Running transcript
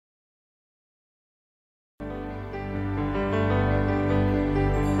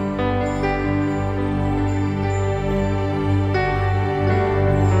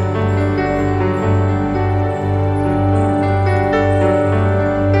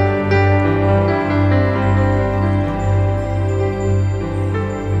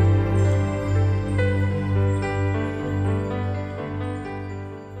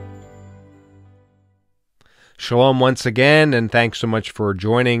Shalom once again, and thanks so much for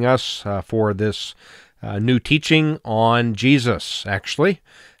joining us for this new teaching on Jesus, actually.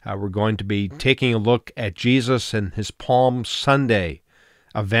 We're going to be taking a look at Jesus and his Palm Sunday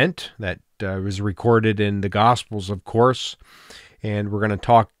event that was recorded in the Gospels, of course. And we're going to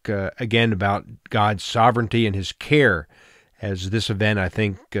talk again about God's sovereignty and his care, as this event, I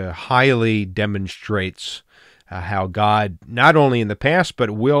think, highly demonstrates how God, not only in the past,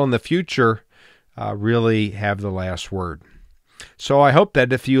 but will in the future, really have the last word. So I hope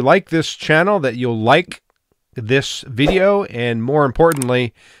that if you like this channel, that you'll like this video, and more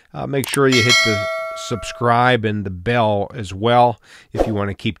importantly, make sure you hit the subscribe and the bell as well if you want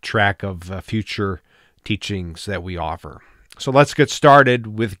to keep track of future teachings that we offer. So let's get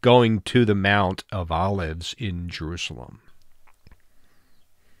started with going to the Mount of Olives in Jerusalem.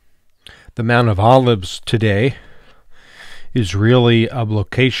 The Mount of Olives today is really a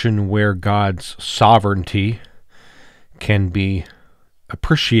location where God's sovereignty can be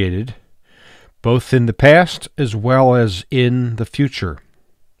appreciated, both in the past as well as in the future.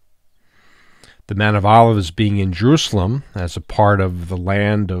 The Mount of Olives being in Jerusalem as a part of the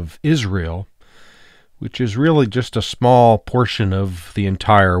land of Israel, which is really just a small portion of the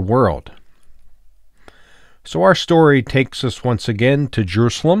entire world. So our story takes us once again to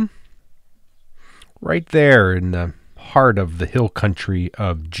Jerusalem, right there in the heart of the hill country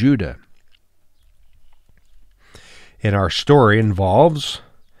of Judah. And our story involves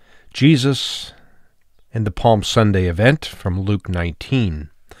Jesus and the Palm Sunday event from Luke 19.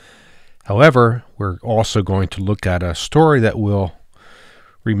 However, we're also going to look at a story that will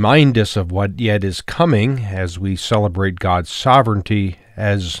remind us of what yet is coming as we celebrate God's sovereignty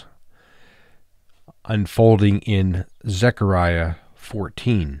as unfolding in Zechariah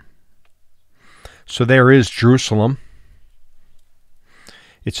 14. So there is Jerusalem.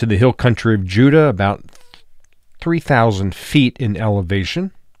 It's in the hill country of Judah, about 3,000 feet in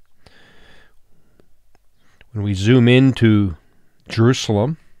elevation. When we zoom into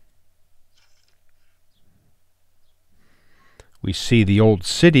Jerusalem, we see the old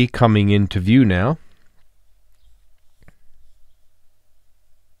city coming into view now.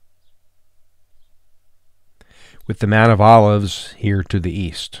 With the Mount of Olives here to the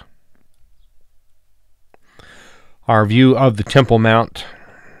east. Our view of the Temple Mount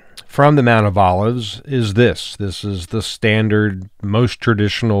from the Mount of Olives is this. This is the standard, most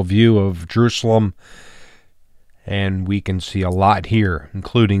traditional view of Jerusalem, and we can see a lot here,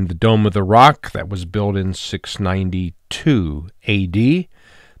 including the Dome of the Rock that was built in 692 A.D.,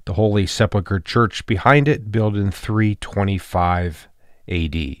 the Holy Sepulchre Church behind it, built in 325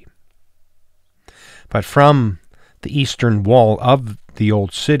 A.D. But from the eastern wall of the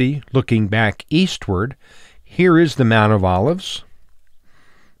old city, looking back eastward, here is the Mount of Olives,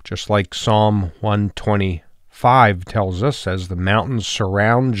 just like Psalm 125 tells us, as the mountains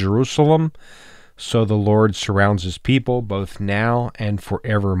surround Jerusalem, so the Lord surrounds his people, both now and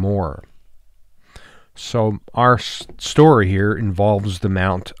forevermore. So our story here involves the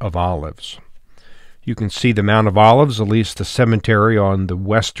Mount of Olives. You can see the Mount of Olives, at least the cemetery on the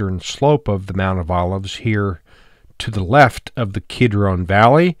western slope of the Mount of Olives, here to the left of the Kidron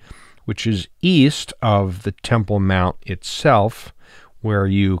Valley, which is east of the Temple Mount itself, where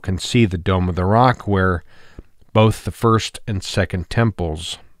you can see the Dome of the Rock, where both the first and second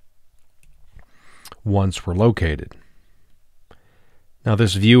temples once were located. Now,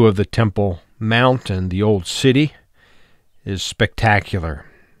 this view of the Temple Mount and the old city is spectacular.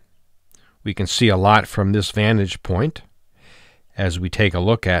 We can see a lot from this vantage point as we take a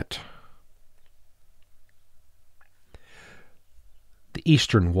look at the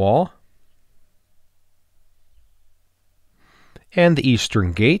eastern wall and the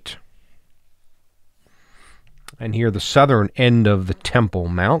eastern gate, and here the southern end of the Temple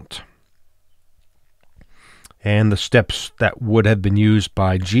Mount, and the steps that would have been used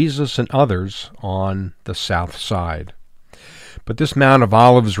by Jesus and others on the south side. But this Mount of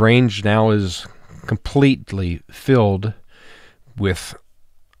Olives range now is completely filled with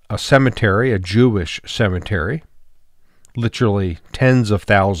a cemetery, a Jewish cemetery. Literally tens of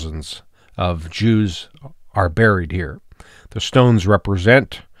thousands of Jews are buried here. The stones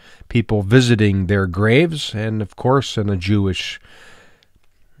represent people visiting their graves, and of course, in a Jewish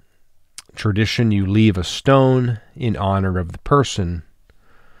tradition, you leave a stone in honor of the person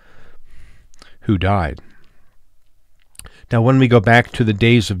who died. Now, when we go back to the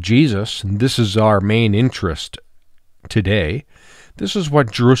days of Jesus, and this is our main interest today, this is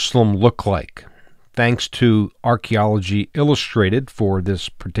what Jerusalem looked like. Thanks to Archaeology Illustrated for this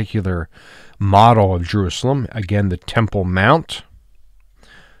particular model of Jerusalem, again, the Temple Mount,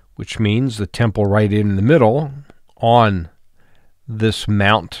 which means the temple right in the middle on this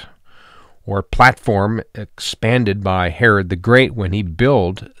mount or platform expanded by Herod the Great when he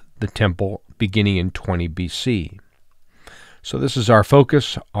built the temple beginning in 20 BC. So this is our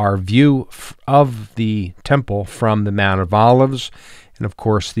focus, our view of the temple from the Mount of Olives, and of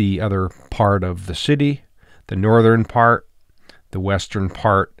course the other part of the city, the northern part, the western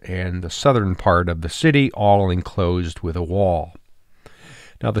part, and the southern part of the city, all enclosed with a wall.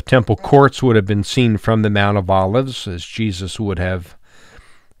 Now the temple courts would have been seen from the Mount of Olives, as Jesus would have,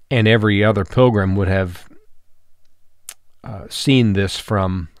 and every other pilgrim would have seen this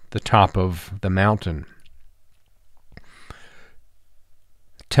from the top of the mountain.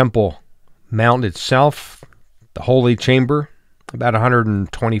 Temple Mount itself, the holy chamber, about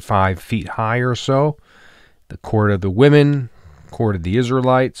 125 feet high or so, the court of the women, court of the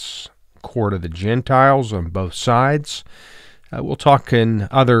Israelites, court of the Gentiles on both sides. We'll talk in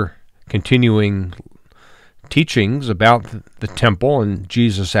other continuing teachings about the temple and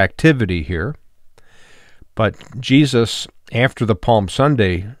Jesus' activity here. But Jesus, after the Palm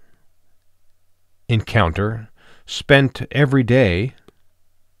Sunday encounter, spent every day,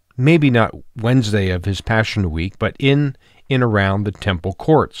 maybe not Wednesday of his Passion Week, but in and around the temple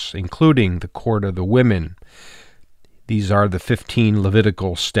courts, including the court of the women. These are the 15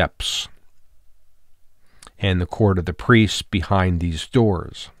 Levitical steps, and the court of the priests behind these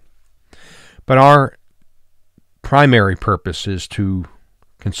doors. But our primary purpose is to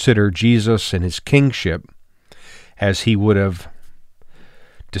consider Jesus and his kingship as he would have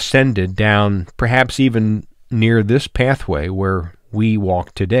descended down, perhaps even near this pathway where we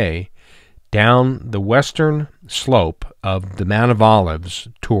walk today, down the western slope of the Mount of Olives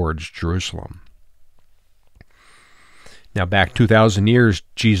towards Jerusalem. Now, back 2,000 years,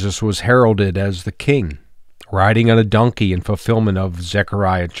 Jesus was heralded as the king, riding on a donkey in fulfillment of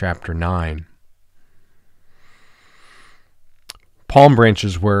Zechariah chapter 9. Palm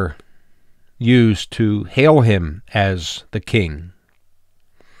branches were used to hail him as the king.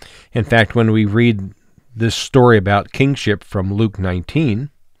 In fact, when we read this story about kingship from Luke 19,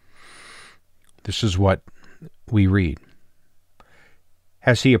 this is what we read.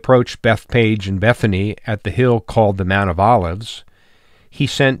 As he approached Bethpage and Bethany at the hill called the Mount of Olives, he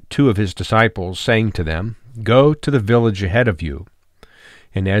sent 2 of his disciples, saying to them, "Go to the village ahead of you,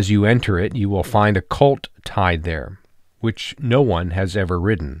 and as you enter it, you will find a colt tied there, which no one has ever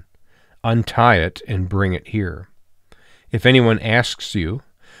ridden. Untie it and bring it here. If anyone asks you,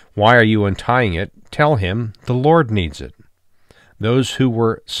 'Why are you untying it?' tell him, 'The Lord needs it.'" Those who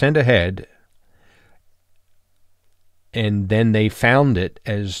were sent ahead, and then they found it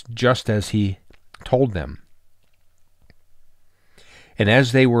just as he told them. And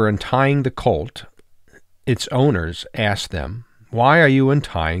as they were untying the colt, its owners asked them, "Why are you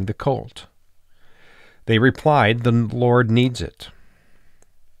untying the colt?" They replied, "The Lord needs it."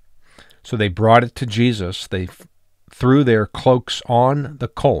 So they brought it to Jesus. They threw their cloaks on the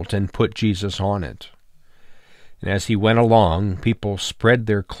colt and put Jesus on it. And as he went along, people spread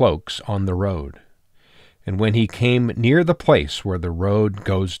their cloaks on the road. And when he came near the place where the road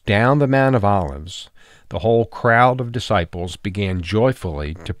goes down the Mount of Olives, the whole crowd of disciples began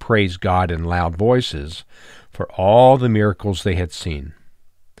joyfully to praise God in loud voices for all the miracles they had seen.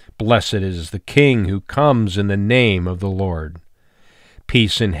 "Blessed is the King who comes in the name of the Lord.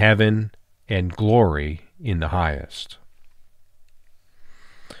 Peace in heaven and glory in the highest."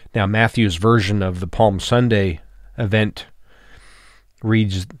 Now, Matthew's version of the Palm Sunday event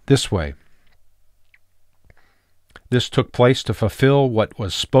reads this way: "This took place to fulfill what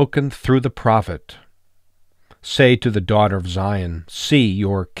was spoken through the prophet. Say to the daughter of Zion, 'See,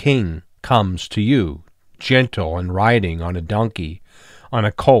 your king comes to you, gentle and riding on a donkey, on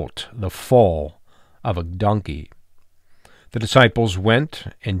a colt, the foal of a donkey.'" The disciples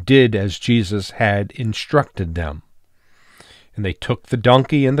went and did as Jesus had instructed them. And they took the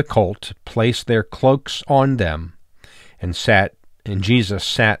donkey and the colt, placed their cloaks on them, and Jesus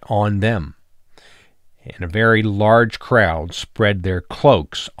sat on them. And a very large crowd spread their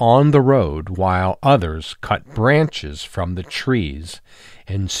cloaks on the road, while others cut branches from the trees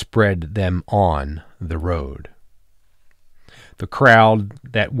and spread them on the road. The crowd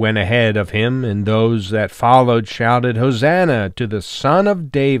that went ahead of him and those that followed shouted, "Hosanna to the Son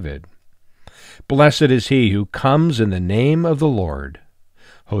of David! Blessed is he who comes in the name of the Lord!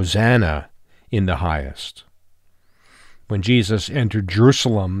 Hosanna in the highest!" When Jesus entered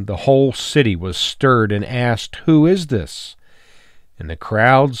Jerusalem, the whole city was stirred and asked, "Who is this?" And the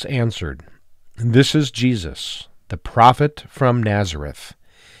crowds answered, "This is Jesus, the prophet from Nazareth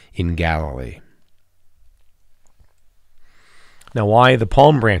in Galilee." Now, why the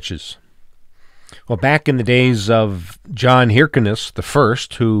palm branches? Well, back in the days of John Hyrcanus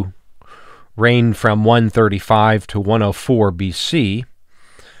I, who reigned from 135 to 104 BC,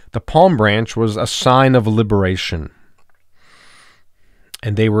 the palm branch was a sign of liberation.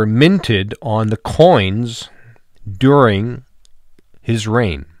 And they were minted on the coins during his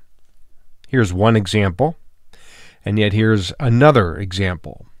reign. Here's one example, and yet here's another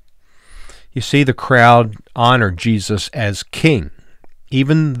example. You see, the crowd honored Jesus as king.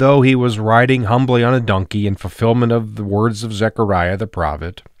 Even though he was riding humbly on a donkey in fulfillment of the words of Zechariah the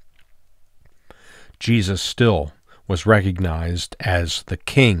prophet, Jesus still was recognized as the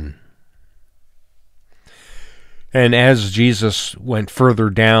king. And as Jesus went further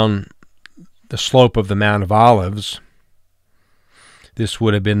down the slope of the Mount of Olives, this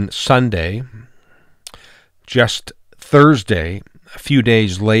would have been Sunday, just Thursday, a few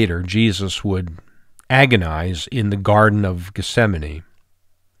days later, Jesus would agonize in the Garden of Gethsemane.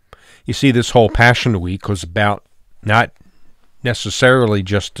 You see, this whole Passion Week was about not necessarily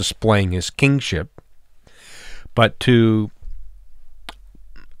just displaying his kingship, but to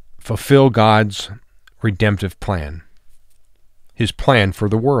fulfill God's redemptive plan, his plan for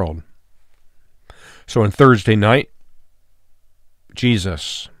the world. So on Thursday night,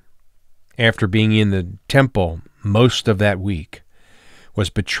 Jesus, after being in the temple most of that week, was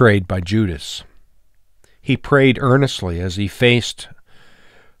betrayed by Judas. He prayed earnestly as he faced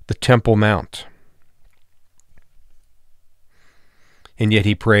the Temple Mount. And yet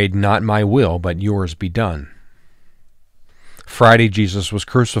he prayed, "Not my will, but yours be done." Friday, Jesus was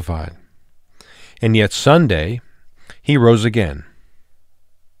crucified. And yet Sunday, he rose again.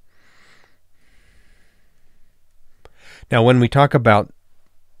 Now, when we talk about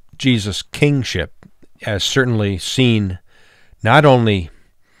Jesus' kingship, as certainly seen not only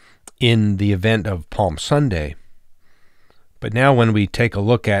in the event of Palm Sunday, but now when we take a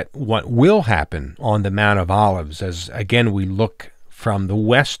look at what will happen on the Mount of Olives, as again we look from the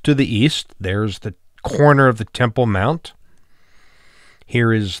west to the east, there's the corner of the Temple Mount.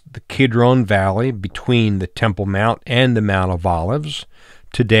 Here is the Kidron Valley between the Temple Mount and the Mount of Olives.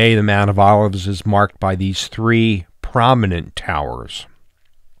 Today, the Mount of Olives is marked by these three prominent towers.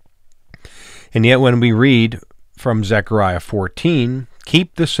 And yet when we read from Zechariah 14,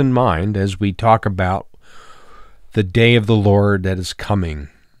 keep this in mind as we talk about the day of the Lord that is coming.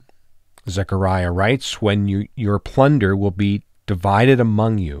 Zechariah writes, "When your plunder will be divided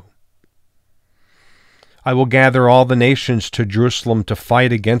among you, I will gather all the nations to Jerusalem to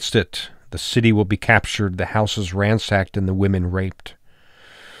fight against it. The city will be captured, the houses ransacked, and the women raped.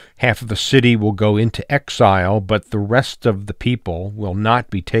 Half of the city will go into exile, but the rest of the people will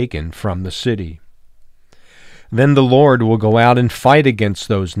not be taken from the city. Then the Lord will go out and fight against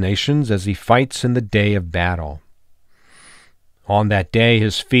those nations as he fights in the day of battle. On that day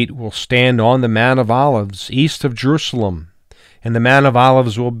his feet will stand on the Mount of Olives, east of Jerusalem, and the Mount of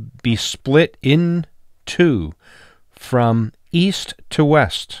Olives will be split in two from east to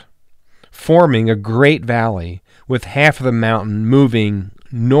west, forming a great valley, with half of the mountain moving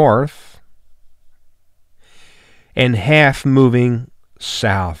north and half moving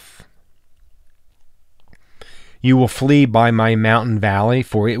south. You will flee by my mountain valley,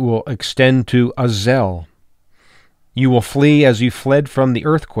 for it will extend to Azel. You will flee as you fled from the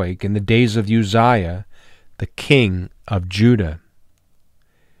earthquake in the days of Uzziah, the king of Judah.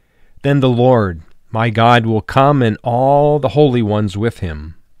 Then the Lord, my God, will come, and all the holy ones with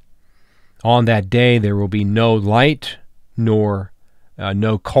him. On that day there will be no light, nor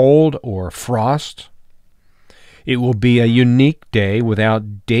no cold or frost. It will be a unique day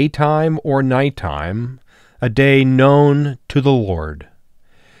without daytime or nighttime, a day known to the Lord.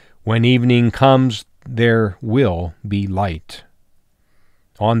 When evening comes, there will be light.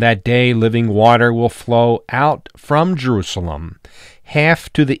 On that day living water will flow out from Jerusalem,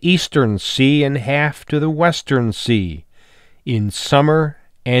 half to the eastern sea and half to the western sea, in summer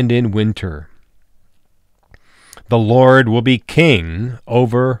and in winter. The Lord will be king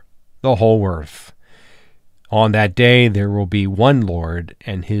over the whole earth. On that day there will be one Lord,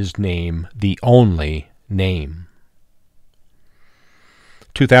 and his name the only name.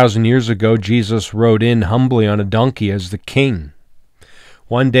 2,000 years ago, Jesus rode in humbly on a donkey as the king.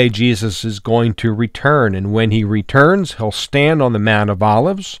 One day Jesus is going to return, and when he returns, he'll stand on the Mount of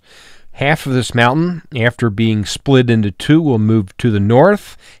Olives. Half of this mountain, after being split into two, will move to the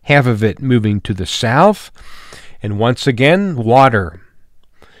north, half of it moving to the south. And once again, water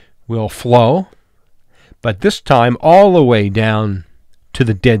will flow, but this time all the way down to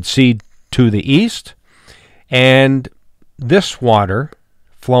the Dead Sea to the east, and this water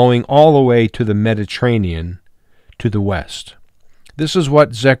flowing all the way to the Mediterranean to the west. This is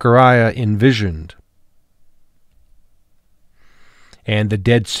what Zechariah envisioned. And the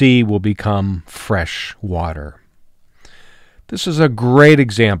Dead Sea will become fresh water. This is a great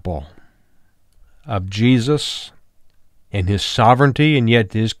example of Jesus and his sovereignty and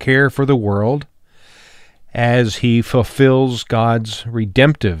yet his care for the world as he fulfills God's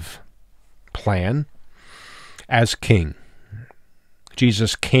redemptive plan as king.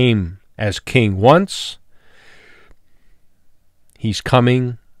 Jesus came as king once. He's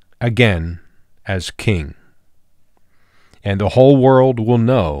coming again as king. And the whole world will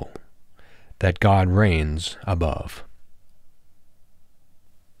know that God reigns above.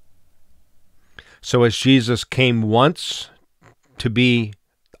 So as Jesus came once to be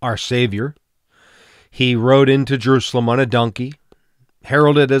our Savior, he rode into Jerusalem on a donkey,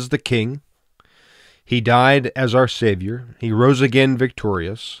 heralded as the king. He died as our Savior. He rose again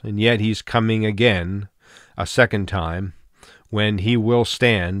victorious, and yet he's coming again a second time when he will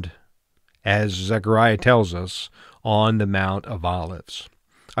stand, as Zechariah tells us, on the Mount of Olives.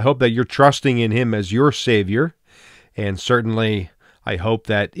 I hope that you're trusting in him as your Savior, and certainly I hope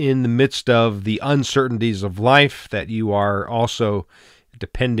that in the midst of the uncertainties of life that you are also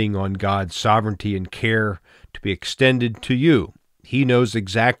depending on God's sovereignty and care to be extended to you. He knows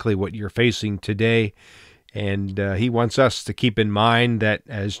exactly what you're facing today, and he wants us to keep in mind that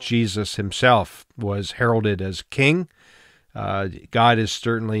as Jesus himself was heralded as king, God is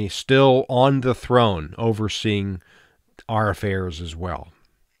certainly still on the throne, overseeing our affairs as well.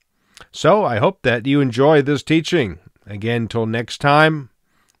 So I hope that you enjoy this teaching. Again, till next time,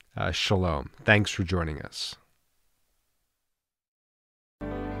 shalom. Thanks for joining us.